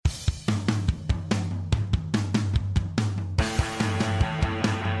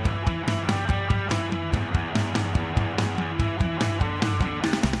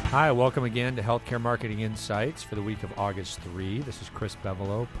Hi, welcome again to Healthcare Marketing Insights for the week of August 3. This is Chris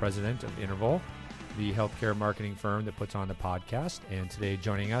Bevolo, president of Interval, the healthcare marketing firm that puts on the podcast. And today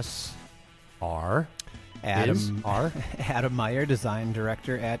joining us are Adam Meyer, design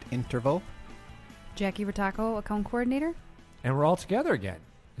director at Interval. Jackie Rataco, account coordinator. And we're all together again.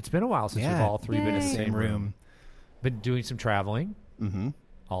 It's been a while since we've all three been in the same room. Been doing some traveling,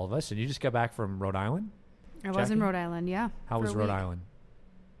 all of us. And you just got back from Rhode Island? I was in Rhode Island, yeah. How was Rhode Island?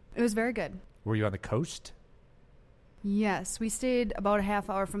 It was very good. Were you on the coast? Yes, we stayed about a half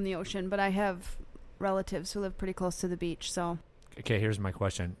hour from the ocean, but I have relatives who live pretty close to the beach, so. Okay, here's my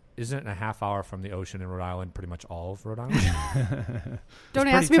question. Isn't a half hour from the ocean in Rhode Island pretty much all of Rhode Island? Don't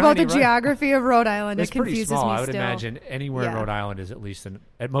ask me about the geography of Rhode Island. It's it confuses pretty small. me I would still. imagine anywhere in Rhode Island is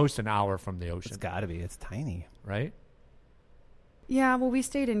at most an hour from the ocean. It's got to be. It's tiny. Right? Yeah, well, we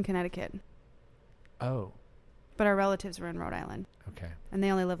stayed in Connecticut. Oh. But our relatives were in Rhode Island. Okay. And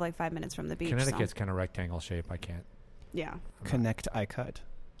they only live like 5 minutes from the beach. Connecticut's kind of rectangle shape. I can't. Yeah. Connect-I-Cut.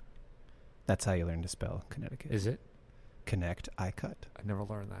 That's how you learn to spell Connecticut. Is it? Connect-I-Cut. I never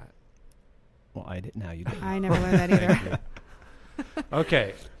learned that. Well, I did. Now you did. I never learned that either.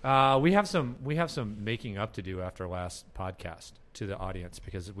 Okay. We have some making up to do after last podcast to the audience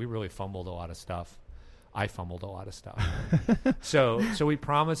because we really fumbled a lot of stuff. I fumbled a lot of stuff. So we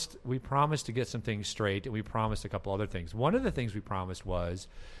promised to get some things straight, and we promised a couple other things. One of the things we promised was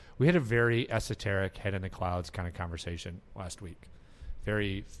we had a very esoteric head in the clouds kind of conversation last week.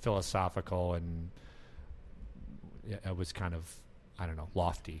 Very philosophical, and it was kind of, I don't know,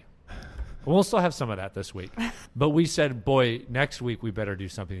 lofty. We'll still have some of that this week. But we said, boy, next week we better do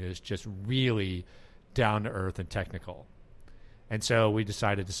something that's just really down to earth and technical. And so we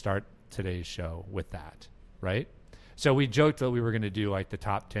decided to start today's show with that, right? So we joked that we were going to do like the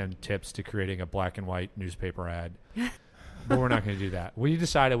top 10 tips to creating a black and white newspaper ad, but we're not going to do that. We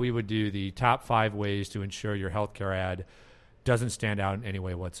decided we would do the top 5 ways to ensure your healthcare ad doesn't stand out in any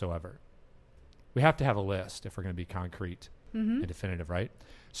way whatsoever. We have to have a list if we're going to be concrete and definitive, right?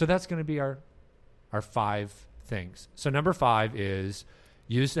 So that's going to be our 5 things. So number 5 is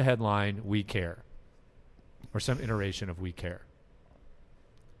use the headline, "We care," or some iteration of "We care."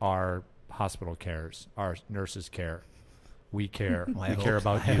 Our hospital cares. Our nurses care. We care. Well, we care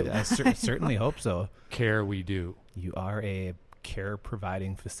about you. I certainly hope so. Care we do. You are a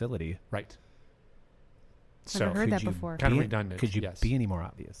care-providing facility. Right. Never heard that before. Kind of redundant. Could you be any more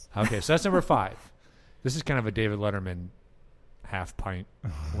obvious? Okay, so that's number 5. This is kind of a David Letterman half-pint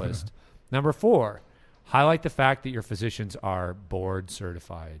list. Number 4, highlight the fact that your physicians are board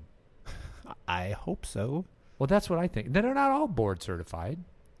certified. I hope so. Well, that's what I think. They're not all board certified.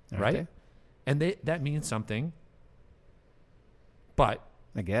 Right? Okay. And that means something. But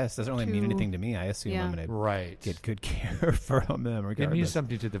I guess doesn't really mean anything to me. I assume I'm going to get good care from them regardless. It means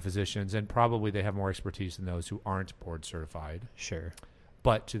something to the physicians, and probably they have more expertise than those who aren't board certified. Sure.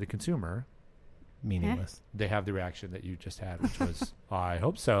 But to the consumer, meaningless. They have the reaction that you just had, which was, I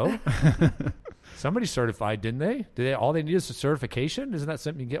hope so. Somebody certified, didn't they? All they need is a certification? Isn't that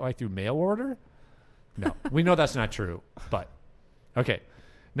something you get like through mail order? No, we know that's not true. But okay.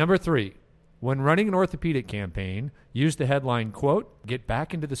 Number 3, when running an orthopedic campaign, use the headline, quote, "Get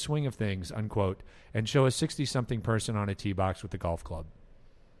back into the swing of things," unquote, and show a 60-something person on a tee box with a golf club.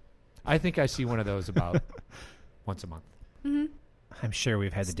 I think I see one of those about once a month. Mm-hmm. I'm sure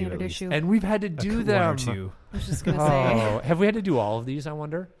we've had to do it. Issue. And we've had to do them. 1 or 2. I was just going to say. Have we had to do all of these, I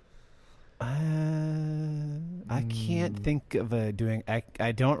wonder? I can't think of doing.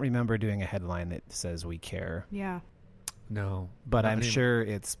 I don't remember doing a headline that says "We care." Yeah. No. But I'm sure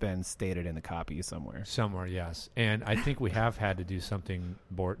it's been stated in the copy somewhere. Somewhere, yes. And I think we have had to do something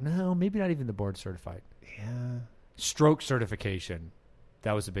no, maybe not even the board certified. Yeah. Stroke certification.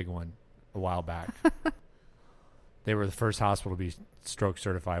 That was a big one a while back. They were the first hospital to be stroke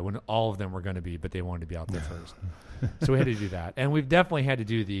certified when all of them were going to be, but they wanted to be out there first. So we had to do that. And we've definitely had to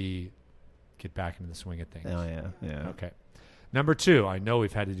do the get back into the swing of things. Oh, yeah. Okay. Number 2, I know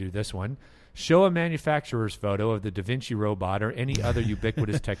we've had to do this one. Show a manufacturer's photo of the Da Vinci robot or any other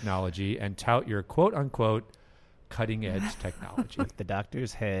ubiquitous technology and tout your quote-unquote cutting-edge technology. With the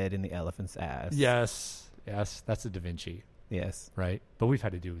doctor's head in the elephant's ass. Yes, that's a Da Vinci. Yes. Right? But we've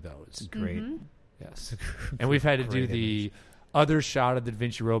had to do those. It's great. Yes. And we've had to do the other shot of the Da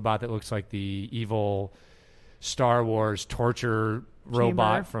Vinci robot that looks like the evil Star Wars torture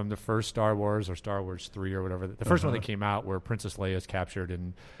robot from the first Star Wars or Star Wars 3 or whatever. The first one that came out where Princess Leia is captured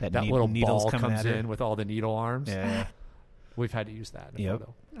and that little ball comes in with all the needle arms. Yeah. We've had to use that in a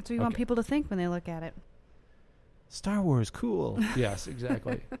photo. That's what you want people to think when they look at it. Star Wars, cool. Yes,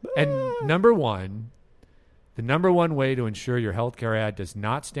 exactly. And number 1, The number one way to ensure your healthcare ad does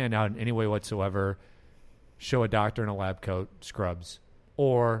not stand out in any way whatsoever, show a doctor in a lab coat, scrubs,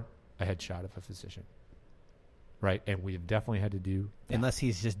 or a headshot of a physician. Right? And we've definitely had to do that. Unless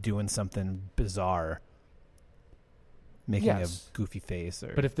he's just doing something bizarre, making a goofy face.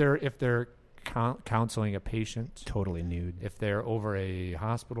 Or But if they're counseling a patient, totally nude. if they're over a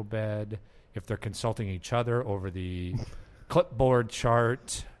hospital bed, if they're consulting each other over the clipboard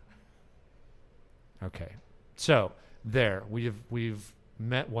chart. Okay. So there, we've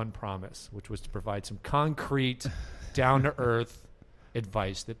met one promise, which was to provide some concrete, down-to-earth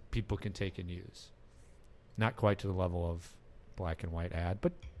advice that people can take and use. Not quite to the level of black and white ad,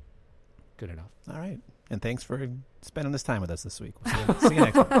 but good enough. All right. And thanks for spending this time with us this week. We'll see you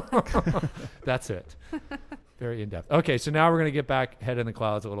next week. That's it. Very in-depth. Okay, so now we're going to get back head in the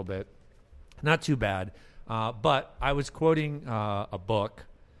clouds a little bit. Not too bad. But I was quoting a book,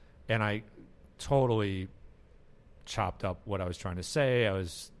 and I totally chopped up what I was trying to say.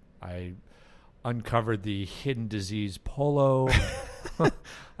 I uncovered the hidden disease polo.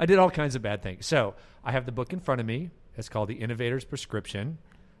 I did all kinds of bad things. So I have the book in front of me. It's called The Innovator's Prescription,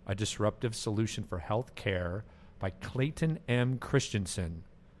 A Disruptive Solution for Health Care by Clayton M. Christensen.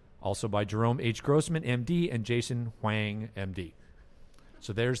 Also by Jerome H. Grossman, MD, and Jason Huang, MD.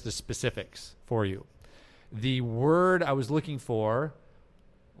 So there's the specifics for you. The word I was looking for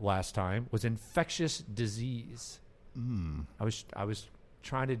last time was infectious disease. I was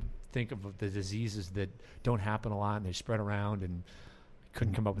trying to think of the diseases that don't happen a lot and they spread around, and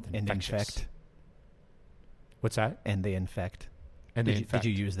couldn't come up with infectious. And infect. What's that? And they infect. And did, they you, infect.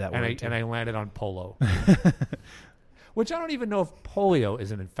 did you use that and word? I landed on polo. Which I don't even know if polio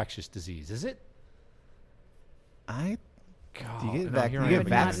is an infectious disease. Is it? God, you and get, here I you am get again.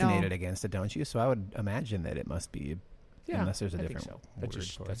 vaccinated against it, don't you? So I would imagine that it must be, Yeah, unless there's a I think different so. word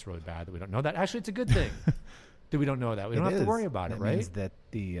for it. That's really bad that we don't know that. Actually, it's a good thing that we don't know that. We don't It have to is. worry about it, That right? means that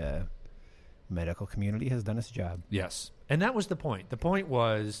the medical community has done its job. Yes. And that was the point. The point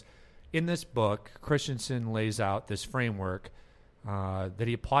was, in this book, Christensen lays out this framework that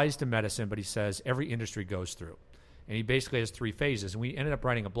he applies to medicine, but he says every industry goes through. And he basically has three phases. And we ended up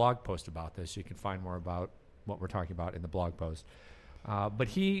writing a blog post about this. You can find more about what we're talking about in the blog post. But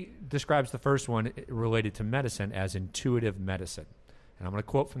he describes the first one related to medicine as intuitive medicine. And I'm going to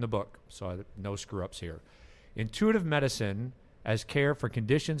quote from the book, so no screw-ups here. Intuitive medicine as care for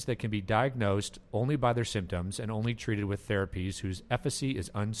conditions that can be diagnosed only by their symptoms and only treated with therapies whose efficacy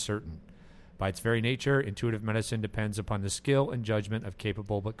is uncertain. By its very nature, intuitive medicine depends upon the skill and judgment of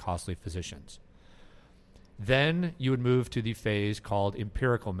capable but costly physicians. Then you would move to the phase called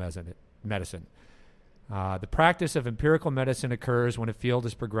empirical medicine. The practice of empirical medicine occurs when a field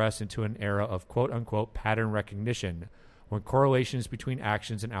has progressed into an era of quote-unquote pattern recognition, when correlations between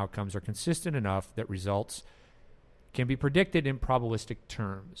actions and outcomes are consistent enough that results can be predicted in probabilistic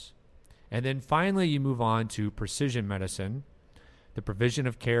terms. And then finally you move on to precision medicine, the provision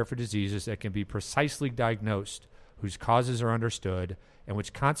of care for diseases that can be precisely diagnosed, whose causes are understood, and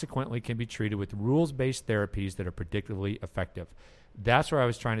which consequently can be treated with rules-based therapies that are predictably effective. That's where I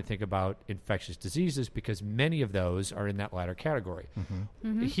was trying to think about infectious diseases, because many of those are in that latter category.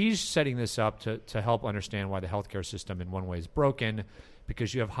 He's setting this up to help understand why the healthcare system in one way is broken,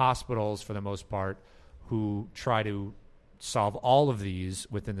 because you have hospitals, for the most part, who try to solve all of these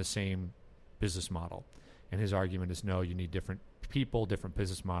within the same business model. And his argument is, no, you need different people, different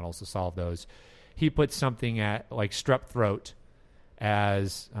business models to solve those. He puts something at like strep throat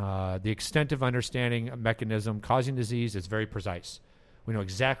as the extent of understanding a mechanism causing disease is very precise. We know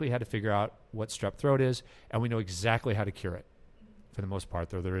exactly how to figure out what strep throat is, and we know exactly how to cure it, for the most part,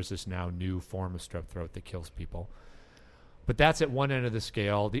 though there is this now new form of strep throat that kills people. But that's at one end of the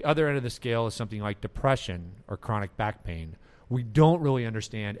scale. The other end of the scale is something like depression or chronic back pain. We don't really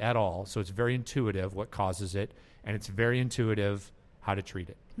understand at all, so it's very intuitive what causes it, and it's very intuitive how to treat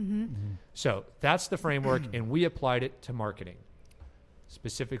it. So that's the framework, and we applied it to marketing,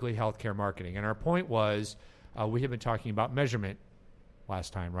 specifically healthcare marketing. And our point was, we have been talking about measurement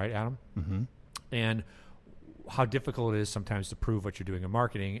last time, right, Adam? And how difficult it is sometimes to prove what you're doing in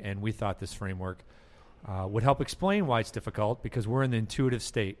marketing, and we thought this framework would help explain why it's difficult, because we're in the intuitive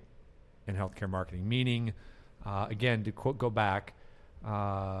state in healthcare marketing, meaning, again, to go back,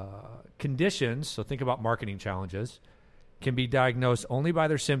 conditions, so think about marketing challenges, can be diagnosed only by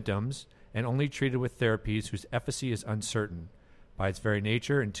their symptoms and only treated with therapies whose efficacy is uncertain. By its very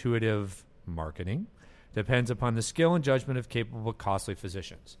nature, intuitive marketing depends upon the skill and judgment of capable, costly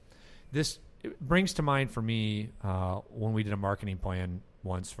physicians. This brings to mind for me when we did a marketing plan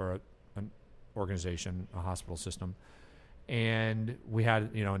once for an organization, a hospital system, and we had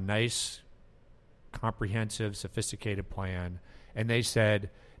a nice comprehensive, sophisticated plan. And they said,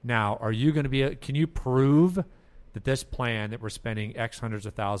 now, are you going to be, can you prove that this plan that we're spending X hundreds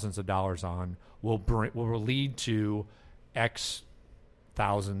of thousands of dollars on will lead to X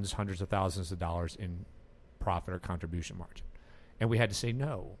thousands, hundreds of thousands of dollars in profit or contribution margin? And we had to say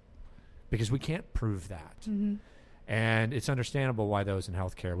no, because we can't prove that. Mm-hmm. And it's understandable why those in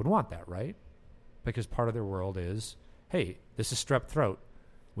healthcare would want that, right? Because part of their world is, hey, this is strep throat.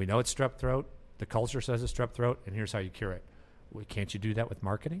 We know it's strep throat. The culture says it's strep throat, and here's how you cure it. Well, can't you do that with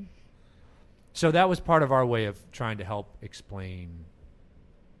marketing? So that was part of our way of trying to help explain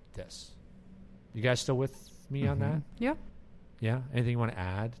this. You guys still with me on that? Yeah. Yeah? Anything you want to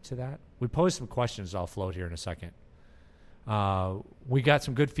add to that? We posed some questions I'll float here in a second. We got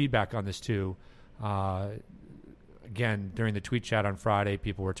some good feedback on this too. Again, during the tweet chat on Friday,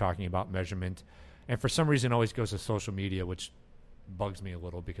 people were talking about measurement. And for some reason, it always goes to social media, which bugs me a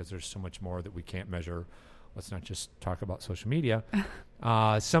little because there's so much more that we can't measure. Let's not just talk about social media.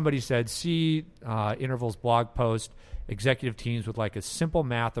 Somebody said, see Interval's blog post, executive teams would like a simple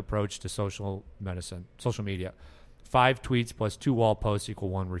math approach to social media. 5 tweets plus 2 wall posts equal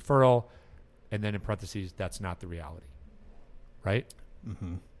 1 referral. And then in parentheses, that's not the reality. Right?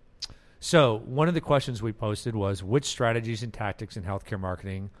 Mm-hmm. So one of the questions we posted was, which strategies and tactics in healthcare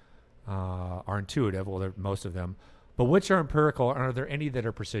marketing are intuitive? Well, they're most of them. But which are empirical, and are there any that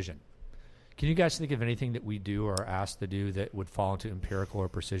are precision? Can you guys think of anything that we do or are asked to do that would fall into empirical or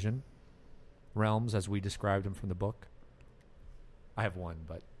precision realms as we described them from the book? I have one,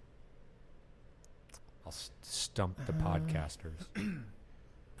 but I'll stump the podcasters.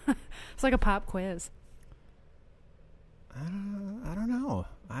 It's like a pop quiz. I don't know.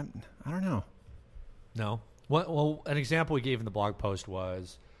 I don't know. No. Well, an example we gave in the blog post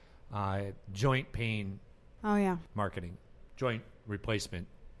was joint pain Oh, yeah. marketing. Joint replacement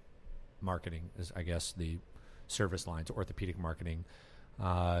marketing is, I guess, the service lines, orthopedic marketing.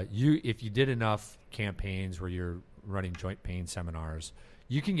 If you did enough campaigns where you're running joint pain seminars,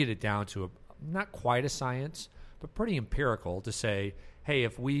 you can get it down to not quite a science, but pretty empirical to say, hey,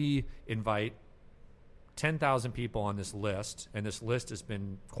 if we invite 10,000 people on this list, and this list has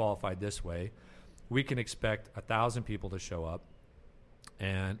been qualified this way, we can expect 1,000 people to show up,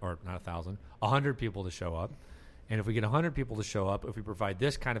 or not 1,000, 100 people to show up. And if we get 100 people to show up, if we provide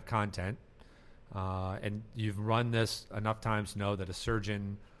this kind of content, and you've run this enough times to know that a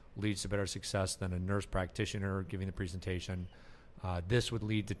surgeon leads to better success than a nurse practitioner giving the presentation, this would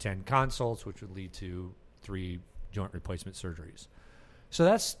lead to 10 consults, which would lead to 3 joint replacement surgeries. So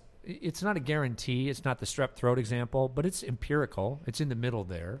it's not a guarantee. It's not the strep throat example, but it's empirical. It's in the middle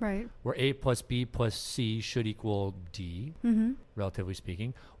there. Right. Where A plus B plus C should equal D, Mm-hmm. relatively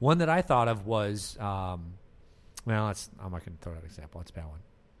speaking. One that I thought of was, I'm not going to throw that example. It's a bad one.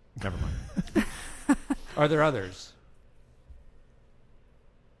 Never mind. Are there others?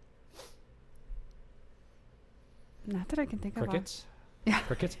 Not that I can think Crickets? Yeah.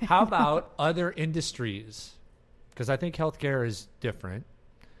 Crickets? How about other industries? Because I think healthcare is different.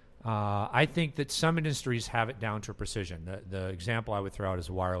 I think that some industries have it down to precision. The example I would throw out is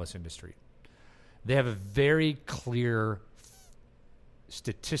the wireless industry. They have a very clear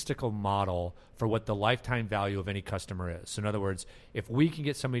statistical model for what the lifetime value of any customer is. So in other words, if we can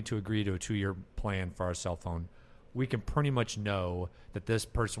get somebody to agree to a 2-year plan for our cell phone, we can pretty much know that this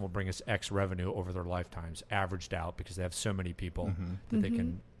person will bring us X revenue over their lifetimes, averaged out, because they have so many people that they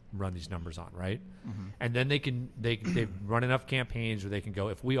can run these numbers on, right? Mm-hmm. And then they've run enough campaigns where they can go,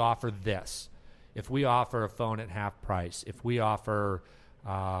 if we offer this, if we offer a phone at half price, if we offer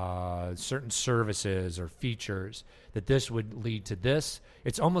certain services or features, that this would lead to this.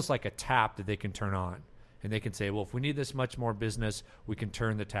 It's almost like a tap that they can turn on. And they can say, well, if we need this much more business, we can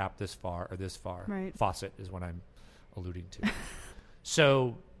turn the tap this far or this far. Right. Faucet is what I'm alluding to.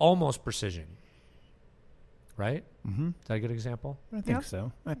 So almost precision. Right? Mm-hmm. Is that a good example? I think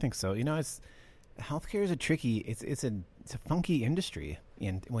so. You know, healthcare is it's a funky industry,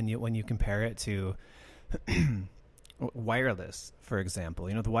 and when you compare it to wireless, for example,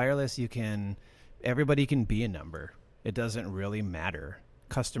 you know, the wireless, everybody can be a number. It doesn't really matter.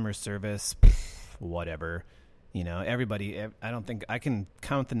 Customer service, whatever. You know, everybody. I don't think I can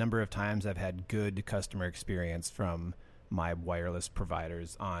count the number of times I've had good customer experience from my wireless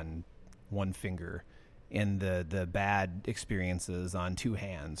providers on one finger. And the bad experiences on 2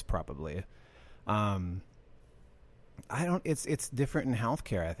 hands, probably. It's different in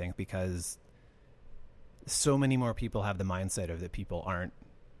healthcare, I think, because so many more people have the mindset of that people aren't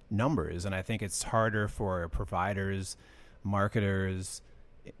numbers. And I think it's harder for providers, marketers,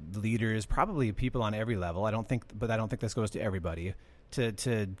 leaders, probably people on every level. I don't think this goes to everybody,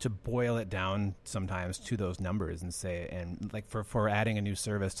 to boil it down sometimes to those numbers and say, and like for adding a new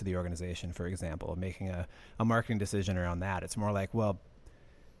service to the organization, for example, making a marketing decision around that, it's more like, well,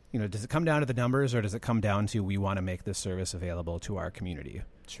 does it come down to the numbers, or does it come down to we want to make this service available to our community?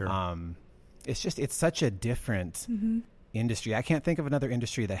 Sure. It's such a different industry. I can't think of another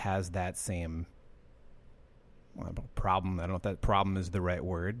industry that has that same problem. I don't know if that problem is the right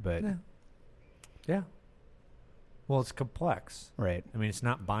word, but yeah. Well, it's complex. Right. I mean, it's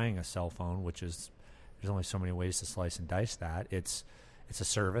not buying a cell phone, which is, there's only so many ways to slice and dice that. It's a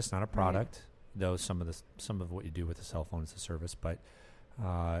service, not a product. Right. Though some of what you do with a cell phone is a service, but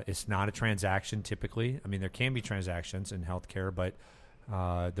it's not a transaction typically. I mean, there can be transactions in healthcare, but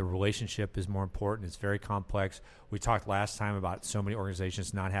the relationship is more important. It's very complex. We talked last time about so many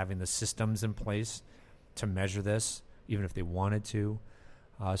organizations not having the systems in place to measure this, even if they wanted to.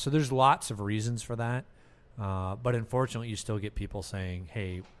 So there's lots of reasons for that. But unfortunately, you still get people saying,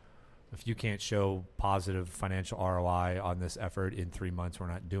 hey, if you can't show positive financial ROI on this effort in 3 months, we're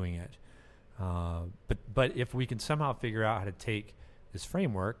not doing it. But if we can somehow figure out how to take this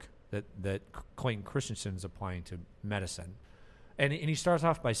framework that Clayton Christensen is applying to medicine, and he starts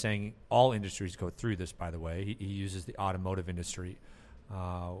off by saying all industries go through this, by the way. He uses the automotive industry,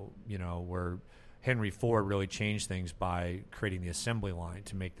 where Henry Ford really changed things by creating the assembly line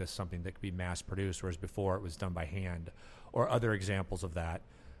to make this something that could be mass produced, whereas before it was done by hand, or other examples of that,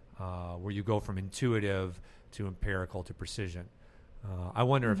 where you go from intuitive to empirical to precision. I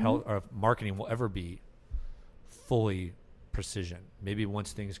wonder if marketing will ever be fully precision. Maybe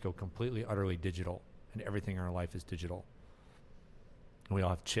once things go completely, utterly digital and everything in our life is digital, and we all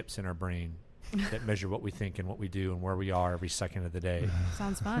have chips in our brain that measure what we think and what we do and where we are every second of the day.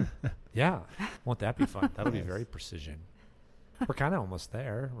 Sounds fun. Yeah. Won't that be fun? That'll be very precision. We're kind of almost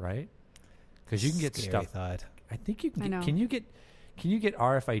there, right? Because you can get Scary stuff. Thought. I think you can get, can you get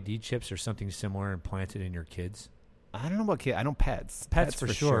RFID chips or something similar implanted in your kids? I don't know about kids. I know pets. Pets for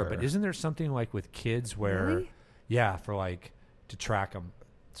sure. But isn't there something like with kids where, really? Yeah, for like to track them.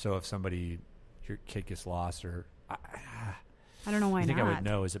 So if your kid gets lost or... I don't know why I think not. I would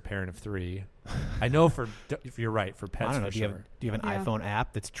know as a parent of 3. I know if you're right, for pets. I don't know. For Do you have an iPhone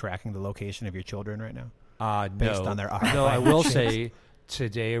app that's tracking the location of your children right now? Based on their RFID. No, I will say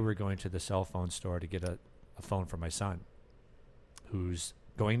today we're going to the cell phone store to get a phone for my son, who's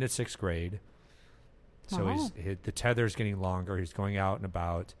going to 6th grade. So the tether's getting longer. He's going out and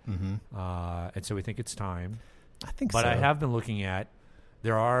about, and so we think it's time. I think but so. I have been looking at,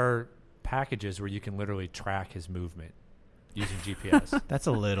 there are packages where you can literally track his movement using GPS. That's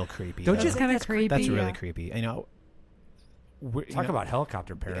a little creepy. Don't you That's kind of creepy. That's really creepy. Talk about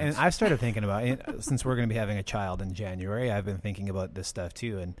helicopter parents. And I've started thinking about it, since we're going to be having a child in January, I've been thinking about this stuff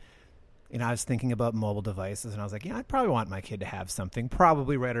too. And I was thinking about mobile devices, and I was like, I'd probably want my kid to have something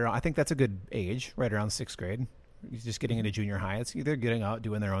probably right around, I think that's a good age, right around 6th grade. He's just getting into junior high. It's either getting out,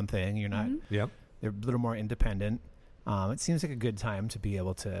 doing their own thing. You're not, Yep. They're a little more independent. It seems like a good time to be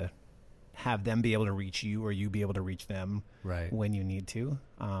able to have them be able to reach you, or you be able to reach them when you need to.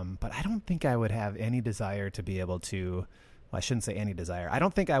 But I don't think I would have any desire to be able to, well, I shouldn't say any desire. I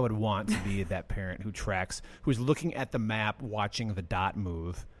don't think I would want to be that parent who's looking at the map, watching the dot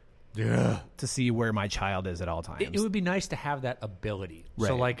move to see where my child is at all times. It would be nice to have that ability. Right.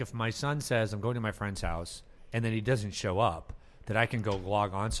 So like if my son says, I'm going to my friend's house, and then he doesn't show up, that I can go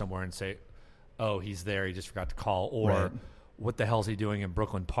log on somewhere and say, oh, he's there, he just forgot to call, or what the hell's he doing in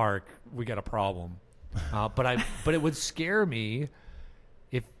Brooklyn Park? We got a problem. But it would scare me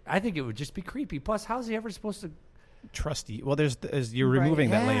if, I think it would just be creepy. Plus, how's he ever supposed to trust you? Well, you're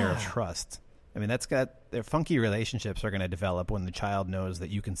removing that layer of trust. I mean, their funky relationships are going to develop when the child knows that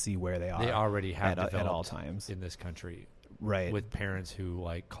you can see where they are. They already have at all times in this country. Right. With parents who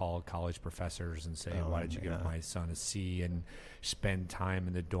like call college professors and say, why did you give my son a C, and spend time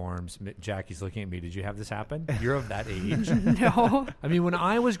in the dorms? Jackie's looking at me. Did you have this happen? You're of that age. No. I mean, when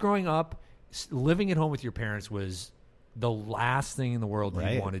I was growing up, living at home with your parents was the last thing in the world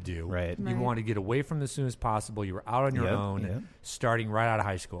you want to do. Right. You want to get away from this as soon as possible. You were out on your own, starting right out of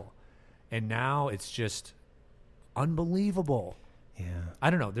high school. And now it's just unbelievable. Yeah.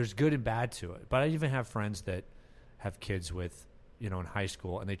 I don't know. There's good and bad to it. But I even have friends that have kids with, in high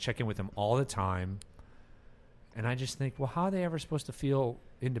school, and they check in with them all the time. And I just think, well, how are they ever supposed to feel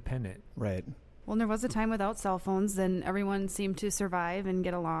independent? Right. Well, there was a time without cell phones, and everyone seemed to survive and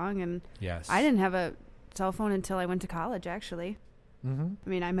get along. And yes, I didn't have a cell phone until I went to college, actually. Mm-hmm. I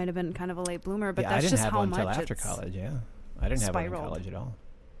mean, I might have been kind of a late bloomer, but I that's didn't just have how one much until after it's college. Yeah, I didn't have one in spiraled. college at all.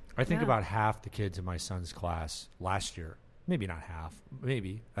 I think about half the kids in my son's class last year, maybe not half,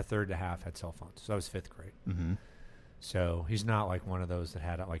 maybe a third to half had cell phones. So that was 5th grade. Mm-hmm. So he's not like one of those that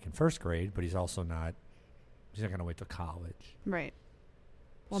had it like in first grade, but he's also not. He's not going to wait till college. Right.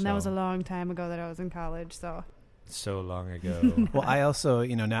 Well, and that was So- a long time ago that I was in college, so. So long ago. Well, I also,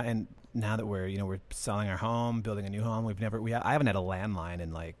 now that we're selling our home, building a new home, I haven't had a landline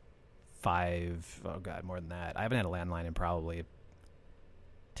in like more than that. I haven't had a landline in probably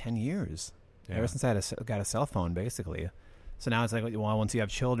 10 years. Yeah. Ever since I got a cell phone, basically. So now it's like, well, once you have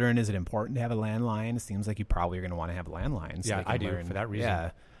children, is it important to have a landline? It seems like you probably are going to want to have landlines. Yeah, I do, for that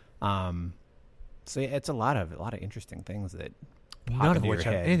reason. Yeah. So yeah, it's a lot of interesting things that pop None of into your which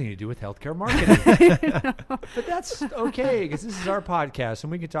have head. anything to do with healthcare marketing. But that's okay, because this is our podcast,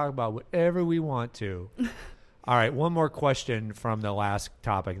 and we can talk about whatever we want to. All right, one more question from the last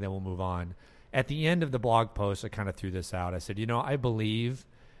topic, then we'll move on. At the end of the blog post, I kind of threw this out. I said, I believe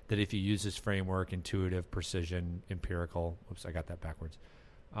that if you use this framework, intuitive, precision, empirical, oops, I got that backwards,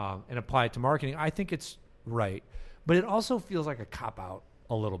 and apply it to marketing, I think it's right. But it also feels like a cop-out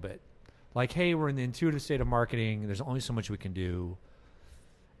a little bit. Like, hey, we're in the intuitive state of marketing. There's only so much we can do.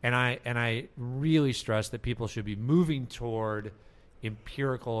 And I really stress that people should be moving toward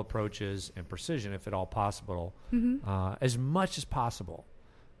empirical approaches and precision, if at all possible, as much as possible.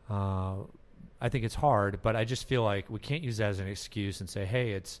 I think it's hard, but I just feel like we can't use that as an excuse and say,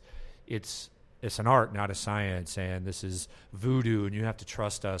 hey, it's an art, not a science, and this is voodoo, and you have to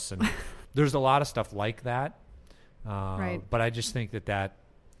trust us. And there's a lot of stuff like that. Right. But I just think that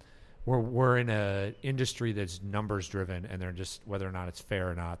we're in a industry that's numbers driven, and they're just, whether or not it's fair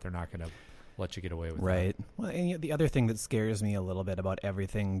or not, they're not going to let you get away with Right. Well, and the other thing that scares me a little bit about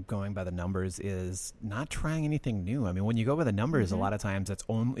everything going by the numbers is not trying anything new. I mean, when you go by the numbers, a lot of times it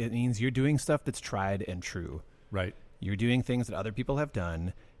means you're doing stuff that's tried and true. Right. You're doing things that other people have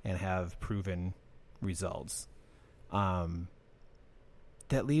done and have proven results. That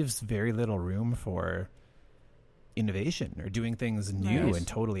leaves very little room for innovation or doing things new Nice. and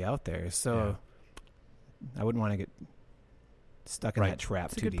totally out there. So I wouldn't want to get stuck in Right. that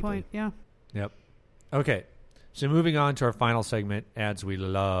trap That's a too good deeply. point. Yeah. Yep. Okay. So moving on to our final segment, ads we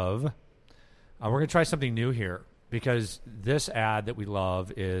love. We're going to try something new here, because this ad that we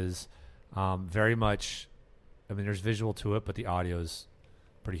love is very much, there's visual to it, but the audio is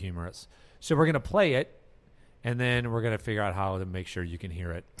pretty humorous. So we're going to play it, and then we're going to figure out how to make sure you can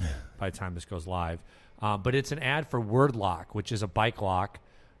hear it by the time this goes live. But it's an ad for WordLock, which is a bike lock,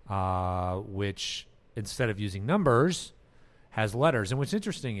 which instead of using numbers, has letters. And what's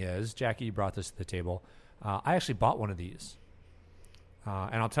interesting is, Jackie, you brought this to the table. I actually bought one of these.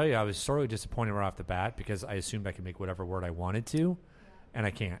 And I'll tell you, I was sorely disappointed right off the bat, because I assumed I could make whatever word I wanted to, and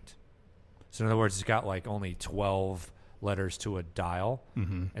I can't. So in other words, it's got like only 12 letters to a dial.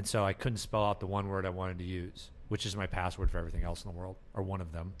 Mm-hmm. And so I couldn't spell out the one word I wanted to use, which is my password for everything else in the world, or one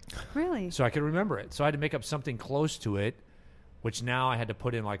of them. Really? So I could remember it. So I had to make up something close to it, which now I had to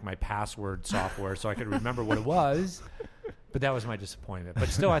put in like my password software so I could remember what it was. But that was my disappointment. But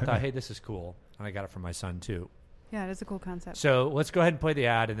still, I thought, hey, this is cool. And I got it from my son, too. Yeah, it is a cool concept. So let's go ahead and play the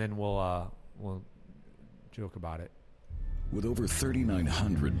ad, and then we'll joke about it. With over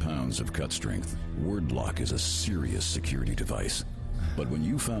 3,900 pounds of cut strength, WordLock is a serious security device. But when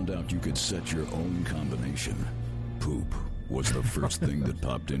you found out you could set your own combination, poop was the first thing that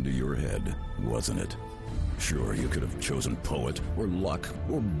popped into your head, wasn't it? Sure, you could have chosen poet, or luck,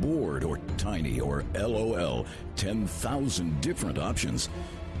 or bored, or tiny, or LOL, 10,000 different options.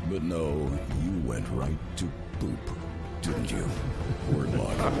 But no, you went right to poop, didn't you?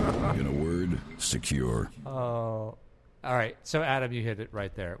 WordLock. In a word, secure. Oh, all right. So, Adam, you hit it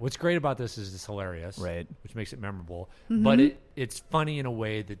right there. What's great about this is it's hilarious, Right. which makes it memorable. But it's funny in a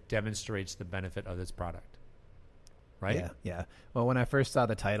way that demonstrates the benefit of this product, right? Yeah, yeah. Well, when I first saw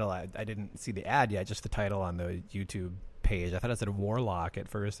the title, I didn't see the ad yet, just the title on the YouTube page. I thought it said Warlock at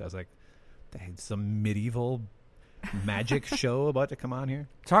first. I was like, "Dang, some medieval magic show about to come on here?"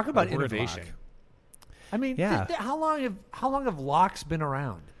 Talk about Wordlock. innovation. I mean, Yeah. how long have locks been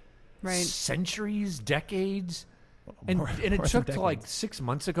around? Right. Centuries, decades. And More it than took till like decades. 6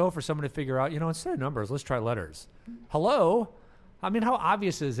 months ago for someone to figure out, instead of numbers, let's try letters. Hello? I mean, how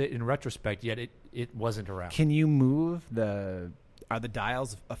obvious is it in retrospect, yet it wasn't around? Can you move are the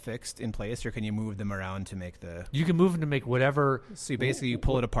dials affixed in place, or can you move them around to make the... You can move them to make whatever. So basically you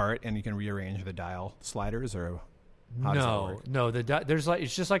pull it apart and you can rearrange the dial sliders, or how does that work? No. There's like,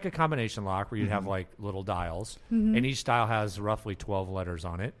 it's just like a combination lock where you have like little dials, and each dial has roughly 12 letters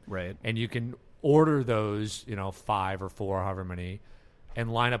on it. Right. And you can order those, 5 or 4, however many,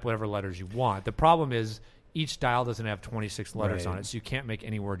 and line up whatever letters you want. The problem is each dial doesn't have 26 letters Right. on it, so you can't make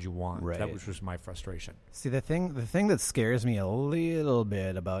any word you want. Right. That was my frustration. See, the thing that scares me a little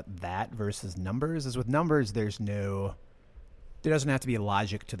bit about that versus numbers is with numbers, there doesn't have to be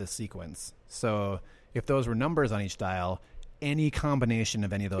logic to the sequence. So if those were numbers on each dial, any combination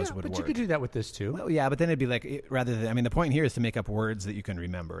of any of those would but work. you could do that with this too. Well, yeah, but then it'd be like rather than. I mean, the point here is to make up words that you can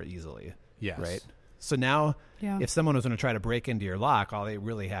remember easily. Yes. Right. So now, Yeah. if someone was going to try to break into your lock, all they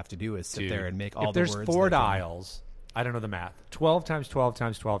really have to do is sit Dude, there and make all if the there's words. 4 they can- dials, I don't know the math. 12 times 12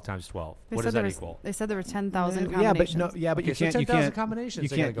 times 12 times 12. What does that equal? They said there were 10,000 Yeah, but combinations. no, yeah, but Okay, you so can't. You 10,000 can't. combinations You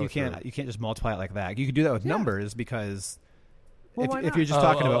they gotta can't. go You can't. through. You can't just multiply it like that. You could do that with Yeah. numbers because Well, why if not? you're just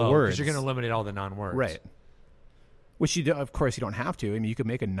talking about words, because you're going to eliminate all the non-words. right? Which you do, of course you don't have to. I mean, you could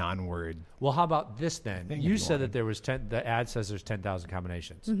make a non-word. Well, how about this then? Thing if You you said wanted. that there was 10. The ad says there's 10,000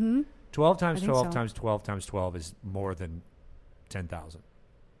 combinations. Mm-hmm. 12 times I think 12 so. times 12 times 12 is more than 10,000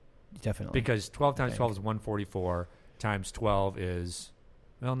 Definitely. because 12 times think. 12 is 144 times 12 is,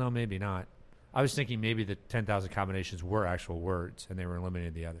 well, no, maybe not. I was thinking maybe the 10,000 combinations were actual words and they were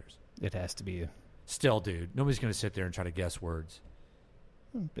eliminating the others. It has to be. Still, dude, nobody's going to sit there and try to guess words.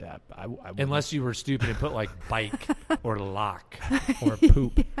 Yeah, I wouldn't. Unless you were stupid and put like bike or lock or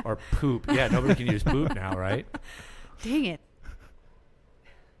poop. or poop. Yeah, nobody can use poop now, right? Dang it.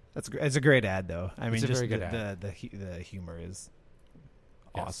 It's a great ad though. I mean, It's a just very good ad. the humor is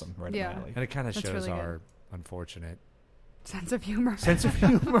Yes. awesome. Right Yeah. up my alley. And it kind of That's shows really good. our unfortunate Sense of humor. sense of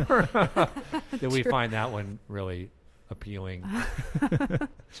humor that we find that one really appealing.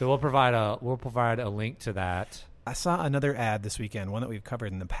 So we'll provide a link to that. I saw another ad this weekend, one that we've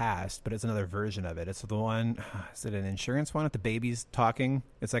covered in the past, but it's another version of it. It's the one. Is it an insurance one? With the baby's talking.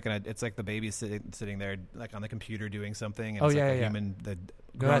 It's like the baby's sitting there, like on the computer doing something. And Oh, it's yeah, like a yeah. human. The No,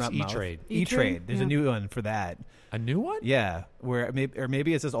 that's grown-up mouth. E-Trade. E-Trade. There's Yeah. a new one for that. A new one? Yeah, where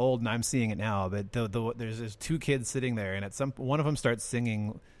maybe it's just old and I'm seeing it now. But there's 2 kids sitting there, and one of them starts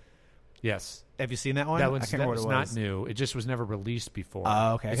singing. Yes. Have you seen that one? That I one's can't remember what it not was. new. It just was never released before.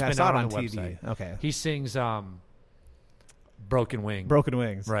 Oh, okay. It's I been saw out it on on the TV. website. Okay. He sings Broken Wing. Broken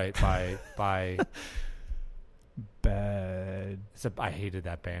Wings. Right, by Bad. I hated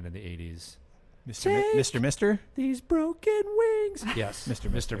that band in the 80s. Mr. Mister? These broken wings. Yes.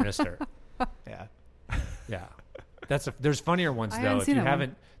 Mr. Mister. Yeah. Yeah. There's funnier ones I though. haven't If seen you that one.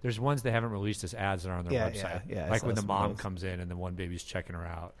 haven't, there's ones they haven't released as ads that are on their Yeah, website. yeah, I like saw when the some mom of those. comes in and the one baby's checking her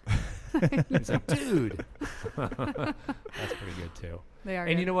out. It's like, dude. That's pretty good too. They are.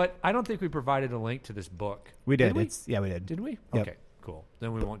 And you good. know what? I don't think we provided a link to this book. We did. we? Yeah, we did. Did we? Yep. Okay, cool.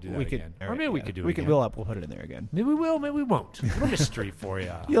 Then we won't do that we could, again. all Or right, maybe we yeah. could do it we again. We'll put it in there again. Maybe we will, maybe we won't. A mystery for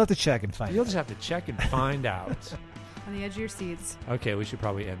you. You'll have to check and find You'll out. just have to check and find out. On the edge of your seats. Okay, we should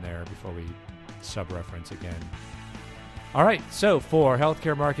probably end there before we sub-reference again. All right, so for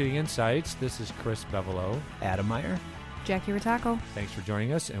Healthcare Marketing Insights, this is Chris Bevelo. Adam Meyer. Jackie Ritacco. Thanks for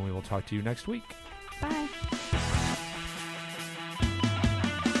joining us, and we will talk to you next week. Bye.